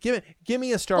 do it. Give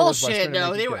me a Star Wars Western.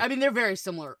 No, they're very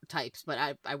similar types, but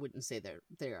I wouldn't say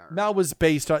they are. Mal was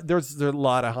based on. There's a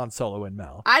lot of Han Solo in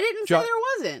Mal. I didn't say there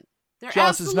wasn't. There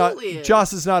absolutely is.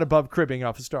 Joss is not above cribbing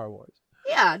off of Star Wars.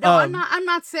 Yeah, no, I'm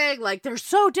not saying like they're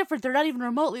so different. They're not even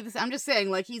remotely the same. I'm just saying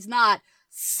like he's not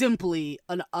simply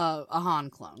a Han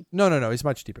clone. No. He's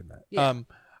much deeper than that. Yeah.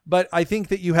 But I think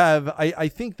that you have. I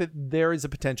think that there is a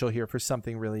potential here for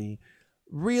something really,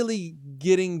 really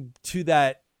getting to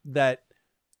that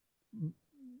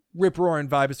rip roaring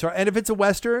vibe of Star. And if it's a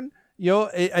Western, you know,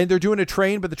 and they're doing a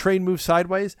train, but the train moves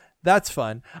sideways, that's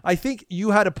fun. I think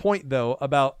you had a point though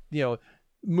about, you know,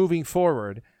 moving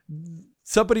forward.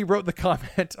 Somebody wrote the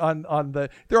comment on the.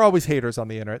 There are always haters on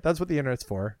the internet. That's what the internet's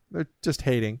for. They're just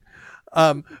hating.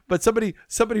 But somebody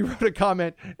wrote a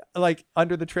comment like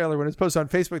under the trailer when it was posted on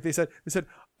Facebook. They said,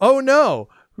 "Oh no,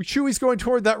 Chewie's going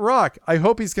toward that rock. I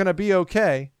hope he's gonna be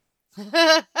okay."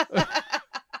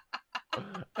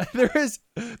 There is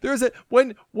a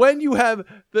when you have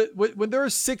when there are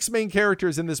 6 main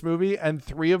characters in this movie and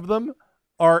 3 of them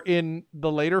are in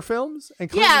the later films.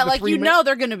 Yeah, like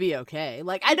they're gonna be okay.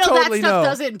 Like I know that stuff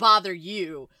doesn't bother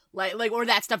you. Like, or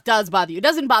that stuff does bother you. It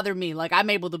doesn't bother me. Like, I'm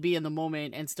able to be in the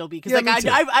moment and still be, because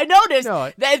I noticed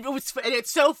that and it's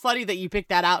so funny that you picked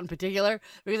that out in particular,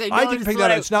 because I didn't pick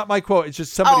that out. It's not my quote. It's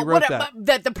just somebody wrote that.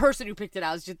 That the person who picked it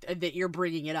out is just that you're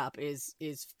bringing it up is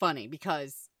funny,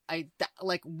 because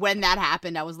like when that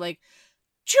happened, I was like,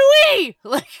 Chewie,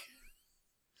 like.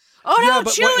 Oh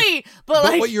no, Chewie!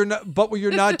 But what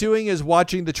you're not doing is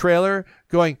watching the trailer,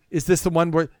 going, "Is this the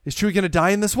one where is Chewie going to die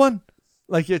in this one?"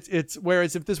 Like it's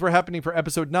whereas if this were happening for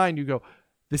episode 9, you go,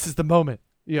 "This is the moment."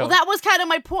 You know? Well, that was kind of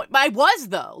my point. I was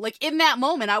though, like in that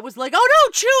moment, I was like, "Oh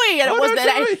no, Chewie!" And it was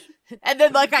that. And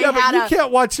then like I had you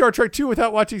can't watch Star Trek 2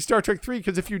 without watching Star Trek 3,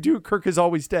 because if you do, Kirk is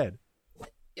always dead.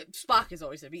 Spock is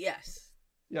always dead. Yes.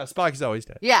 Yeah, Spock is always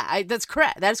dead. Yeah, that's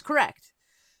correct. That is correct.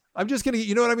 I'm just gonna.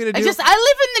 You know what I'm gonna do? I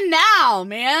live in the now,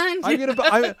 man.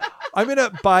 I'm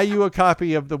gonna buy you a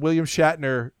copy of the William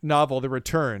Shatner novel, The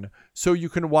Return, so you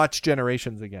can watch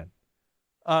Generations again.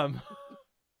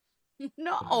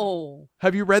 No.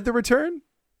 Have you read The Return?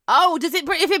 Oh, does it?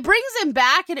 If it brings him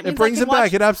back, and it brings him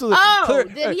back, it absolutely. Oh,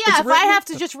 then yeah. If I have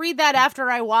to just read that after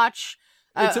I watch,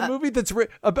 it's a movie that's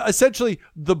essentially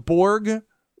the Borg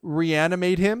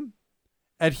reanimate him,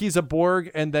 and he's a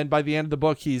Borg, and then by the end of the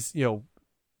book, he's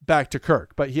back to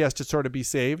Kirk, but he has to sort of be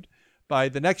saved by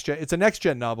the next gen. It's a next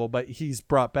gen novel, but he's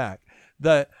brought back.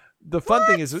 The fun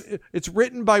thing is it's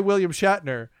written by William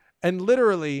Shatner, and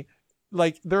literally,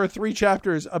 like, there are 3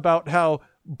 chapters about how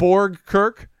Borg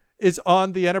Kirk is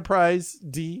on the Enterprise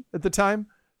D at the time,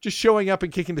 just showing up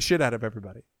and kicking the shit out of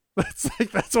everybody. That's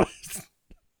what it's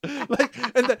like.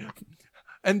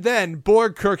 And then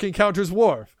Borg Kirk encounters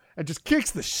Worf and just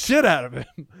kicks the shit out of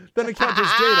him. Then encounters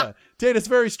Data. Data's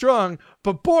very strong,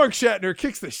 but Borg Shatner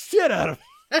kicks the shit out of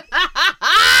him.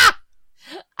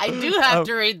 I do have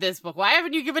to read this book. Why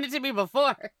haven't you given it to me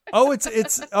before?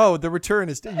 The Return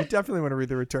is. You definitely want to read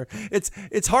The Return.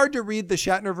 It's hard to read the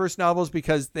Shatnerverse novels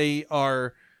because they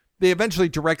eventually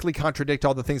directly contradict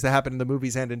all the things that happen in the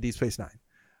movies and in Deep Space Nine.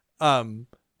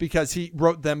 Because he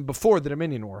wrote them before the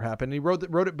Dominion War happened. He wrote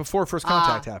it before First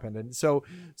Contact happened. And so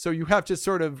you have to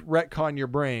sort of retcon your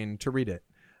brain to read it.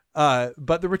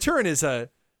 But The Return is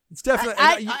it's definitely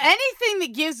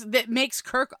anything that makes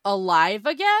Kirk alive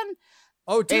again.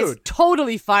 Oh, dude, is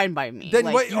totally fine by me. Then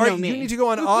you need to go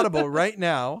on Audible right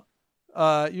now.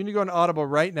 You need to go on Audible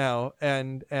right now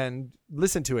and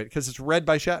listen to it, because it's read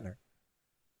by Shatner.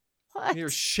 What? Hear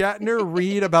Shatner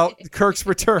read about Kirk's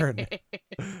return.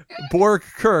 Borg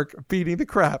Kirk beating the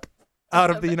crap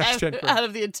out of the next gen. Out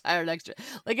of the entire next gen.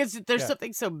 Like there's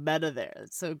something so meta there.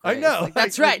 It's so great. I know. Like,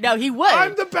 that's right. No, he would.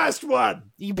 I'm the best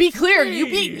one. You be clear.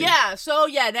 So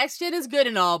next gen is good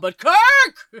and all, but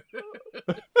Kirk.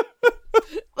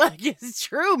 Like, it's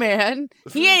true, man.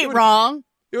 He ain't wrong.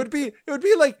 It would be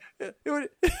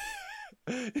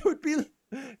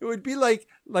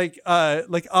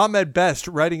like Ahmed Best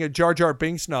writing a Jar Jar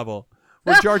Binks novel,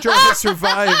 where Jar Jar has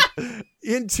survived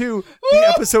into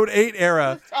the episode 8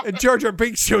 era, and Jar Jar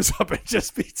Binks shows up and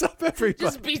just beats up everybody.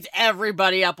 Just beats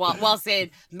everybody up while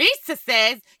saying, Misa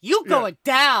says, you going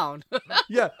down.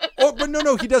 Yeah. But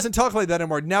no, he doesn't talk like that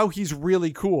anymore. Now he's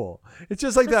really cool. It's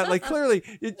just like that. Like, clearly,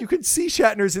 you can see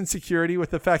Shatner's insecurity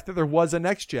with the fact that there was a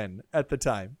next gen at the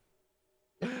time.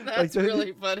 That's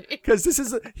really funny. Because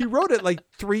he wrote it like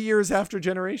 3 years after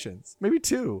Generations, maybe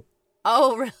 2.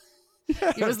 Oh, really?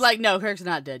 Yes. He was like, "No, Kirk's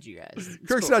not dead, you guys. It's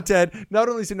Kirk's not dead. Not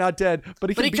only is he not dead, but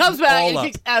he comes back and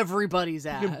kicks everybody's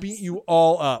ass. He can beat you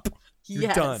all up.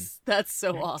 You're done. That's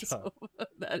so awesome.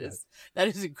 That is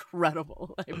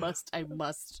incredible. I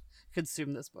must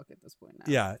consume this book at this point now.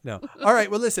 Yeah. No. All right.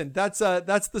 Well, listen. That's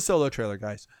the solo trailer,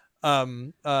 guys.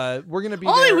 We're gonna be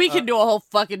only there, we can do a whole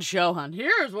fucking show on.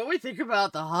 Here's what we think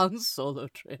about the Han Solo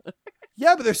trailer.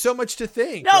 Yeah, but there's so much to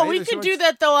think. No, right? we can do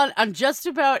that though on just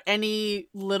about any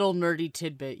little nerdy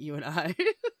tidbit. You and I.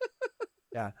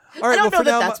 Yeah. All right. I don't know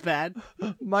now, that's bad.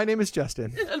 My name is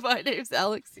Justin. And my name's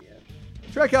Alexia.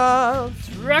 Trek off,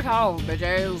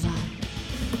 bitches.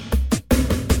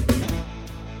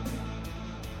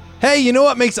 Hey, you know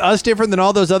what makes us different than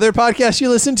all those other podcasts you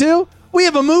listen to? We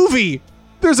have a movie.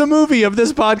 There's a movie of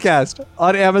this podcast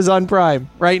on Amazon Prime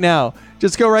right now.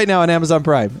 Just go right now on Amazon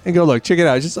Prime and go look. Check it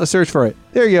out. Just search for it.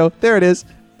 There you go. There it is.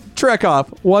 Trek Off.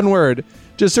 One word.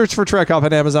 Just search for Trek Off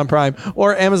on Amazon Prime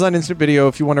or Amazon Instant Video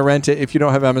if you want to rent it if you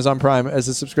don't have Amazon Prime as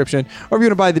a subscription. Or if you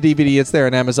want to buy the DVD, it's there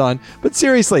on Amazon. But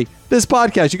seriously, this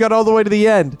podcast, you got all the way to the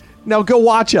end. Now go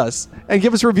watch us and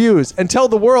give us reviews and tell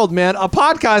the world, man, a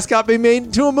podcast got me made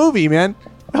into a movie, man.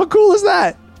 How cool is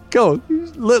that? Go.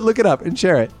 Look it up and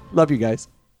share it. Love you guys.